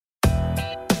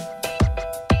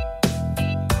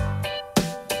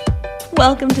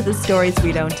Welcome to The Stories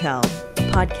We Don't Tell, a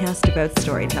podcast about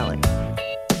storytelling.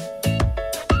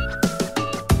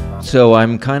 So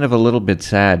I'm kind of a little bit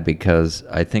sad because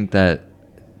I think that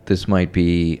this might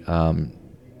be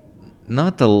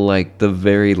not the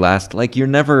very last. Like, you're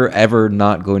never ever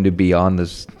not going to be on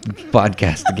this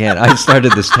podcast again. I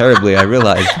started this terribly. I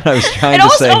realized I was trying to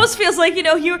say. It almost feels like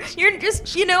you're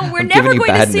just we're I'm never giving you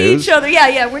going to bad see news. each other.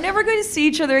 Yeah, we're never going to see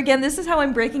each other again. This is how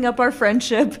I'm breaking up our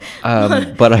friendship.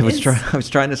 But I was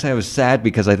trying to say I was sad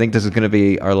because I think this is going to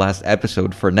be our last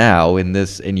episode for now in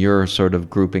your sort of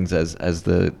groupings as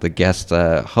the guest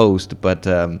host. But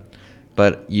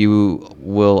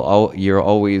you're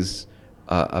always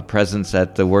a presence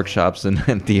at the workshops and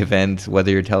at the event, whether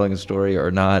you're telling a story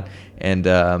or not. And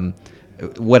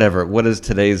whatever. What is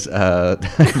today's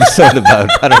episode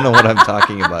about? I don't know what I'm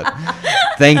talking about.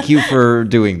 Thank you for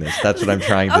doing this. That's what I'm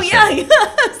trying to say. Yeah.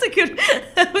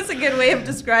 That was a good way of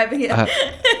describing it.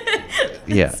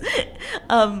 Yeah.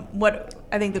 What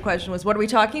I think the question was, what are we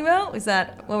talking about?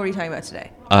 What were we talking about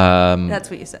today? That's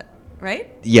what you said,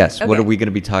 right? Yes. Okay. What are we going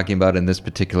to be talking about in this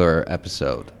particular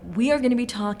episode? We are going to be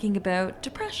talking about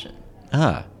depression.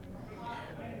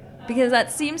 Because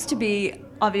that seems to be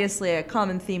obviously a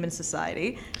common theme in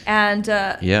society, and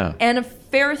a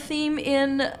fair theme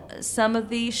in some of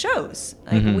the shows.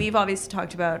 Like, we've obviously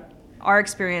talked about our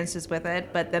experiences with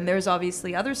it, but then there's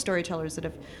obviously other storytellers that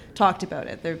have talked about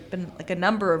it. There have been like a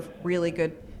number of really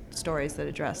good stories that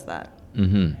address that.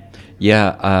 Mm-hmm.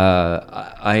 Yeah,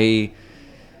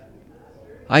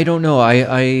 I don't know.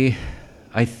 I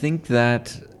think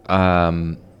that I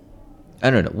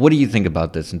don't know. What do you think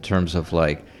about this in terms of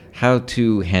like how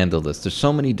to handle this? There's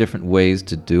so many different ways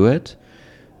to do it,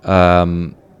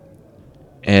 and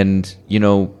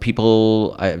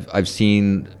people I've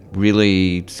seen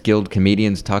really skilled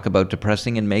comedians talk about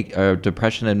depression and make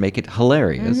it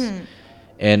hilarious. Mm-hmm.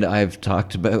 And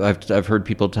I've heard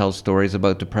people tell stories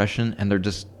about depression and they're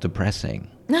just depressing.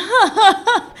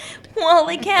 Well,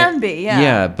 they can be, yeah.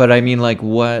 Yeah, but I mean, like,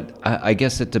 I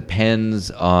guess it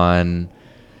depends on.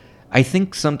 I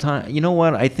think sometimes,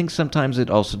 I think sometimes it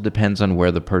also depends on where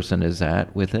the person is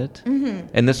at with it. Mm-hmm.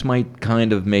 And this might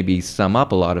kind of maybe sum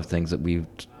up a lot of things that we've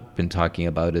been talking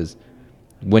about is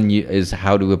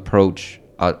how to approach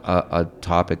a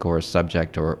topic or a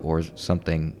subject or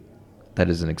something that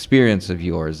is an experience of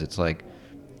yours. It's like,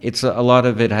 a lot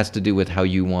of it has to do with how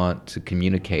you want to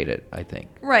communicate it, I think.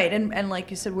 Right, and like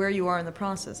you said, where you are in the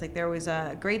process. Like, there was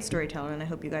a great storyteller, and I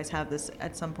hope you guys have this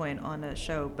at some point on a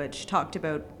show, but she talked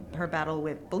about her battle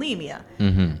with bulimia.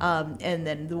 Mm-hmm. And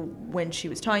then when she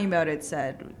was talking about it,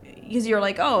 said, because you're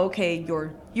like, oh, okay,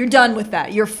 you're done with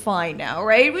that. You're fine now,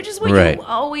 right? Which is what you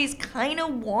always kind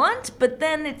of want, but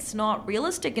then it's not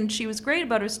realistic. And she was great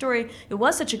about her story. It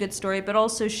was such a good story, but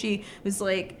also she was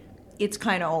like, it's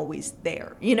kind of always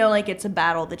there. Like, it's a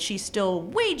battle that she's still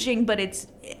waging, but it's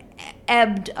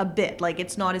ebbed a bit. Like,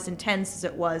 it's not as intense as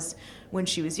it was when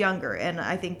she was younger. And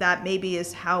I think that maybe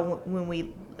is how, when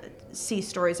we see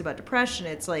stories about depression,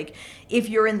 it's like, if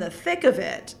you're in the thick of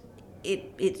it,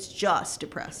 it's just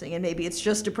depressing, and maybe it's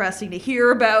just depressing to hear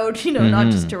about, mm-hmm.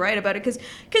 not just to write about it, because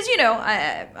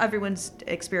everyone's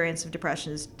experience of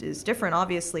depression is different,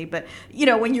 obviously, but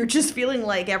when you're just feeling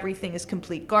like everything is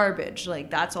complete garbage, like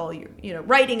that's all you're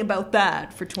writing about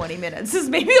that for 20 minutes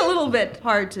is maybe a little bit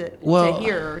hard to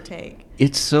hear or take.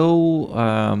 It's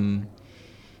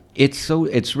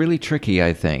it's really tricky,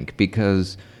 I think,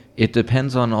 because it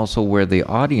depends on also where the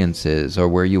audience is or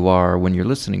where you are when you're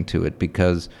listening to it,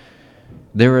 because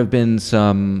there have been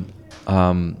some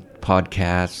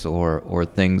podcasts or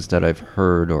things that I've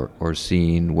heard or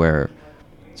seen where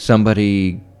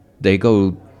somebody, they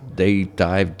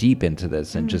dive deep into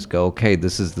this and just go, okay,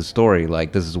 this is the story,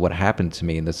 like this is what happened to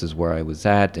me and this is where I was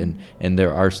at, and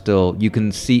there are still, you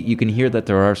can hear that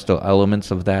there are still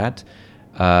elements of that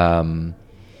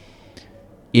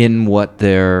in what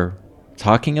they're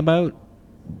talking about,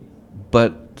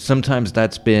 but sometimes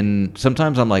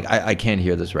I'm like, I can't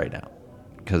hear this right now.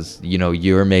 Because,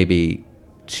 you're maybe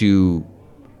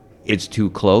it's too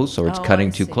close, or it's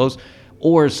cutting too close.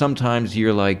 Or sometimes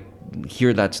you're like,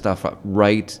 hear that stuff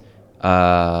right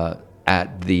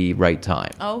at the right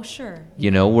time. Oh, sure.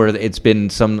 Where it's been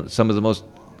some of the most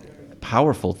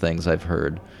powerful things I've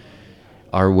heard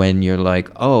are when you're like,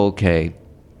 oh, okay,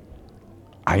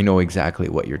 I know exactly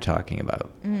what you're talking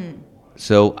about. Mm.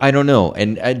 So I don't know.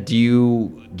 And do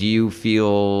you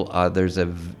feel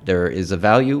there is a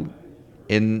value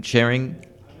in sharing?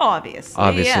 Obviously.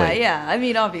 Yeah. I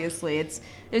mean, obviously,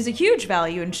 there's a huge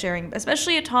value in sharing,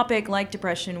 especially a topic like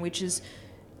depression, which is,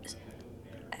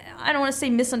 I don't want to say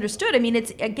misunderstood. I mean,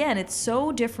 it's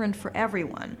so different for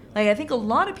everyone. Like, I think a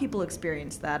lot of people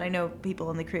experience that. I know people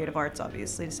in the creative arts,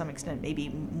 obviously, to some extent, maybe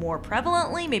more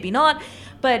prevalently, maybe not.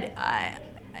 But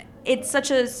it's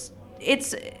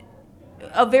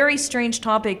a very strange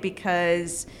topic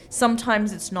because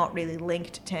sometimes it's not really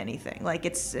linked to anything. Like,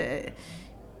 it's...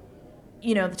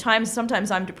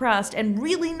 sometimes I'm depressed and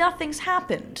really nothing's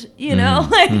happened,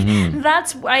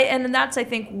 That's why, and that's, I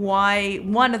think, why,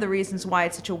 one of the reasons why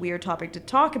it's such a weird topic to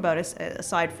talk about,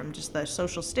 aside from just the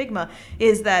social stigma,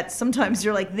 is that sometimes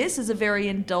you're like, this is a very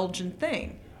indulgent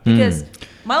thing. Because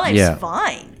my life's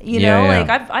fine,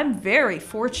 I'm very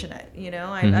fortunate,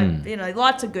 I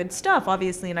lots of good stuff,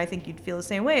 obviously, and I think you'd feel the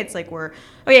same way. It's like all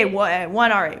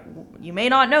right, you may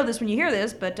not know this when you hear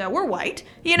this, but we're white,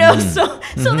 so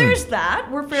there's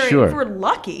that. We're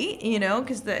lucky,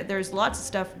 because there's lots of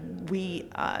stuff we,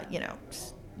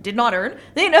 did not earn,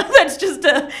 that's just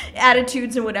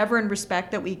attitudes and whatever and respect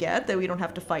that we get that we don't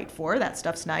have to fight for. That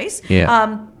stuff's nice.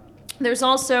 There's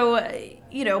also,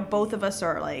 both of us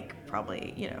are like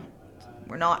probably,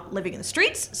 we're not living in the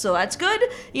streets, so that's good.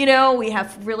 We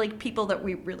have really people that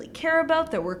we really care about,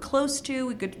 that we're close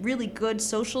to, a really good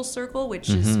social circle,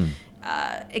 which is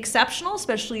exceptional,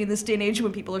 especially in this day and age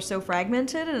when people are so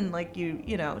fragmented and like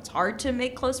it's hard to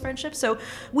make close friendships. So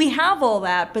we have all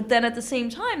that, but then at the same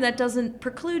time, that doesn't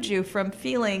preclude you from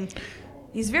feeling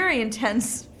these very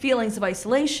intense feelings of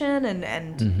isolation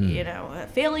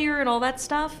and failure and all that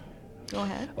stuff. Go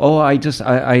ahead. Oh, I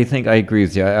think I agree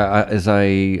with you.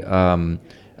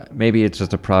 Maybe it's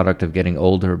just a product of getting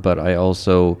older, but I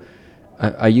also,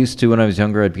 I used to, when I was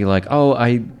younger, I'd be like,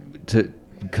 to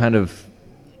kind of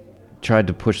tried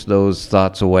to push those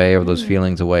thoughts away or those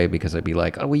feelings away, because I'd be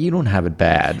like, oh, well, you don't have it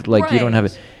bad. Like, you don't have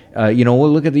it,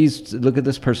 well, look at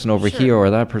this person over here or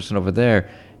that person over there.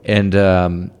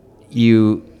 And,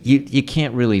 you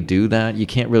can't really do that. You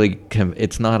can't really.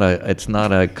 It's not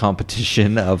a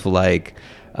competition of like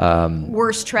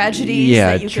worst tragedies.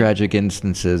 Yeah, tragic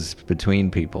instances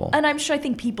between people. And I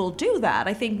think people do that.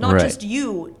 I think not just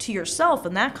you to yourself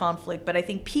in that conflict, but I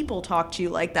think people talk to you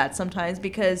like that sometimes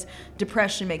because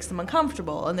depression makes them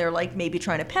uncomfortable, and they're like maybe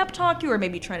trying to pep talk you, or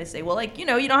maybe trying to say, well, like you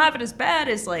don't have it as bad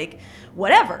as like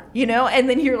whatever, and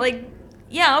then you're like.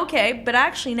 Yeah, okay, but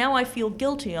actually now I feel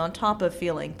guilty on top of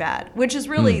feeling bad, which is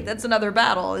really, that's another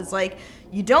battle. It's like,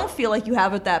 you don't feel like you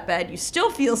have it that bad, you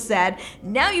still feel sad,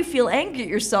 now you feel angry at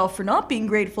yourself for not being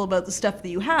grateful about the stuff that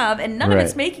you have, and none of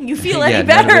it's making you feel any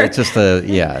better. It's just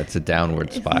it's a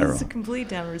downward spiral. It's a complete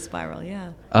downward spiral,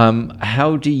 yeah.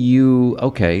 How do you,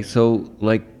 so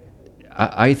like,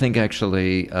 I think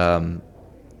actually,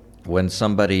 when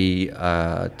somebody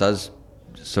does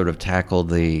sort of tackle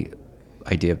the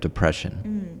idea of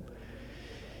depression,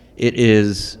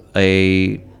 it's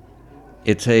a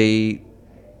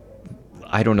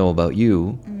I don't know about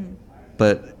you,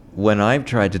 but when I've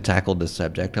tried to tackle this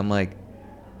subject, I'm like,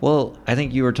 well, I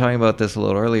think you were talking about this a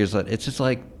little earlier, is that it's just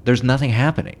like there's nothing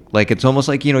happening. Like, it's almost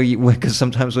like, because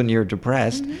sometimes when you're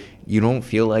depressed, you don't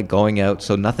feel like going out,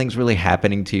 so nothing's really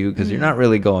happening to you because you're not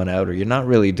really going out, or you're not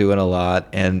really doing a lot,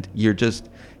 and you're just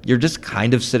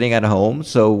kind of sitting at home,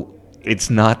 so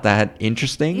it's not that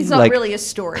interesting. It's not really a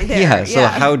story there. So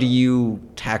how do you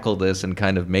tackle this and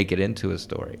kind of make it into a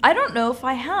story? I don't know if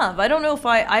I have. I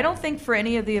don't think for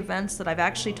any of the events that I've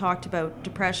actually talked about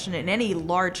depression in any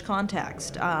large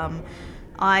context.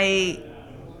 I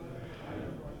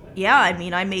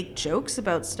make jokes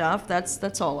about stuff.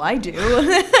 That's all I do.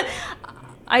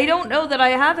 I don't know that I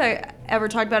have ever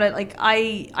talked about it. Like,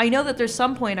 I know that there's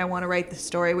some point I want to write the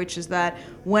story, which is that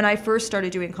when I first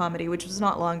started doing comedy, which was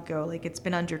not long ago, like it's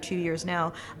been under 2 years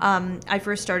now, I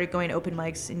first started going to open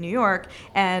mics in New York,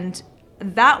 and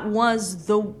that was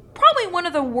probably one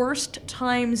of the worst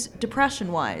times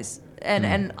depression-wise.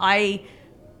 And I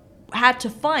had to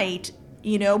fight,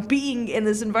 being in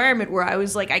this environment where I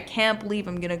was like, I can't believe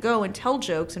I'm going to go and tell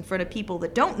jokes in front of people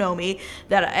that don't know me,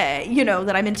 that,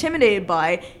 that I'm intimidated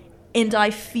by, and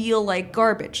I feel like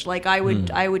garbage. Like, I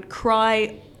would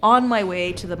cry on my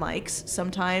way to the mics.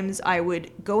 Sometimes I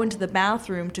would go into the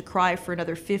bathroom to cry for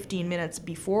another 15 minutes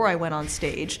before I went on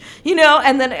stage,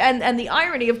 and then, and the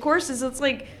irony, of course, is it's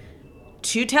like,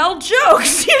 to tell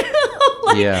jokes,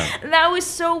 that was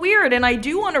so weird. And I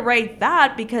do want to write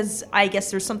that because I guess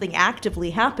there's something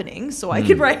actively happening, so I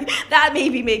could write that.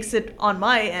 Maybe makes it on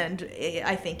my end,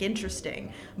 I think,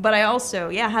 interesting. But I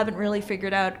also haven't really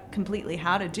figured out completely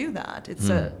how to do that.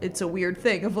 It's a weird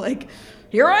thing of like,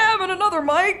 here I am at another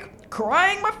mic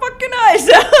crying my fucking eyes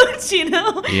out,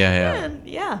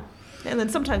 and then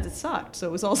sometimes it sucked, so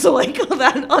it was also like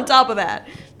that on top of that.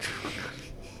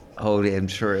 Oh, I'm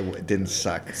sure it didn't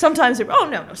suck. Sometimes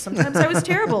sometimes I was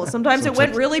terrible. Sometimes it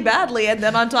went really badly, and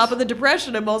then on top of the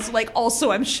depression, I'm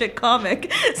also I'm shit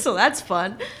comic, so that's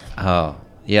fun. Oh,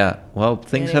 yeah. Well,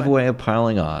 things have a way of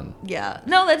piling on. Yeah.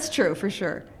 No, that's true, for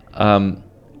sure.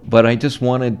 But I just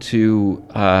wanted to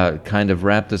kind of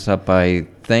wrap this up by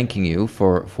thanking you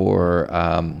for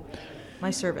my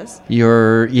service.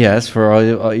 For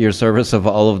all your service of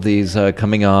all of these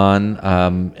coming on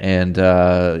and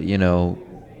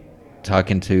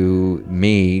talking to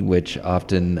me, which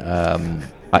often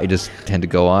I just tend to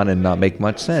go on and not make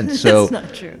much sense. So that's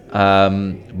not true.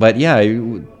 But yeah,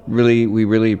 we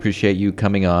really appreciate you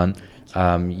coming on.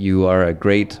 You are a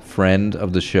great friend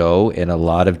of the show in a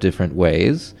lot of different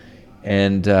ways.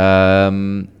 And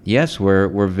yes,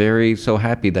 we're very so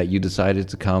happy that you decided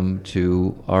to come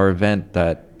to our event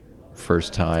that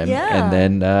first time. Yeah. And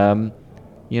then,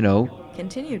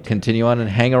 continue on and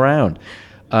hang around.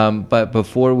 But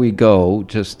before we go,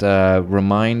 just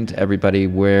remind everybody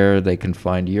where they can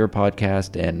find your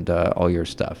podcast and all your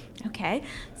stuff. Okay.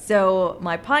 So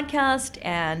my podcast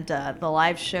and the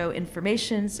live show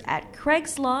information's at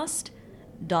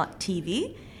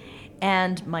craigslost.tv.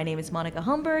 And my name is Monica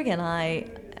Humberg, and I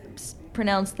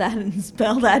pronounce that and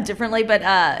spell that differently, but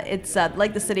it's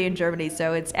like the city in Germany,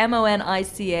 so it's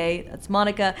Monica, that's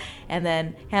Monica, and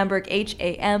then Hamburg,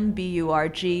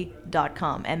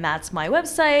 HAMBURG.com, and that's my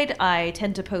website. I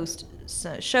tend to post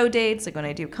show dates, like when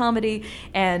I do comedy,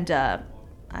 and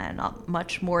not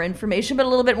much more information, but a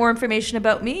little bit more information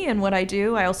about me and what I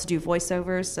do. I also do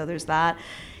voiceovers, so there's that.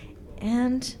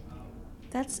 And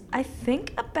that's, I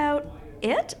think, about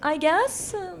it, I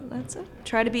guess.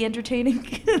 Try to be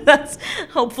entertaining. That's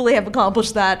hopefully I've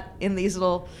accomplished that in these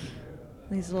little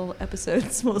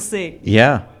episodes. We'll see.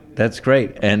 Yeah, that's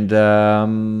great. And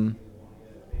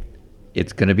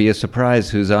it's going to be a surprise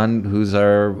who's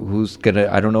gonna.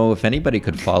 I don't know if anybody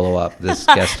could follow up this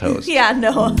guest host. Yeah,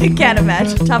 no, I can't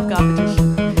imagine. Tough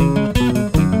competition.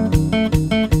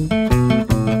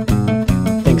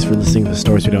 Thanks for listening to The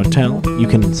Stories We Don't Tell. You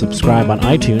can subscribe on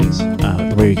iTunes,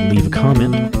 where you can leave a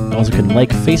comment. You also can like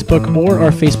Facebook or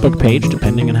our Facebook page,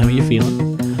 depending on how you're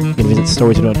feeling. You can visit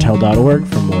storieswedon'ttell.org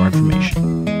for more information.